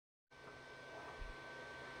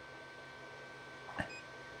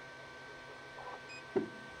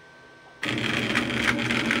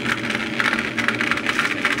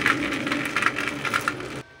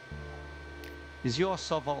Is your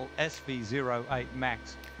Sovol SV08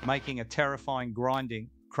 Max making a terrifying grinding,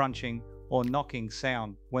 crunching, or knocking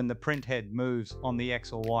sound when the print head moves on the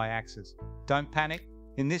X or Y axis? Don't panic.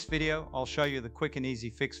 In this video, I'll show you the quick and easy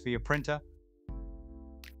fix for your printer.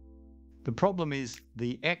 The problem is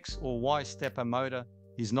the X or Y stepper motor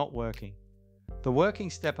is not working. The working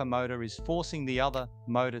stepper motor is forcing the other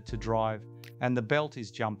motor to drive and the belt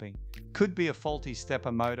is jumping. Could be a faulty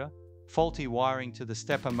stepper motor, faulty wiring to the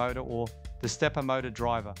stepper motor, or the stepper motor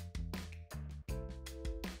driver.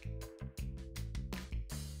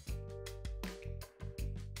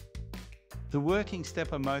 The working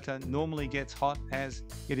stepper motor normally gets hot as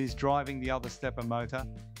it is driving the other stepper motor.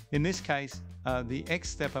 In this case, the X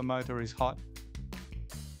stepper motor is hot.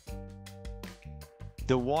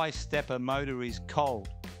 The Y stepper motor is cold.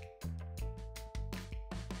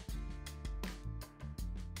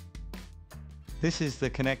 This is the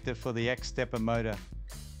connector for the X stepper motor.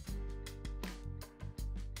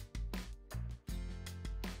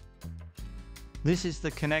 This is the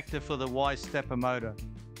connector for the Y stepper motor.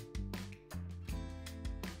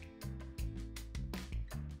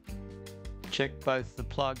 Check both the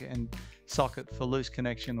plug and socket for loose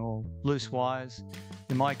connection or loose wires.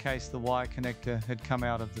 In my case, the wire connector had come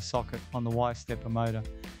out of the socket on the Y stepper motor.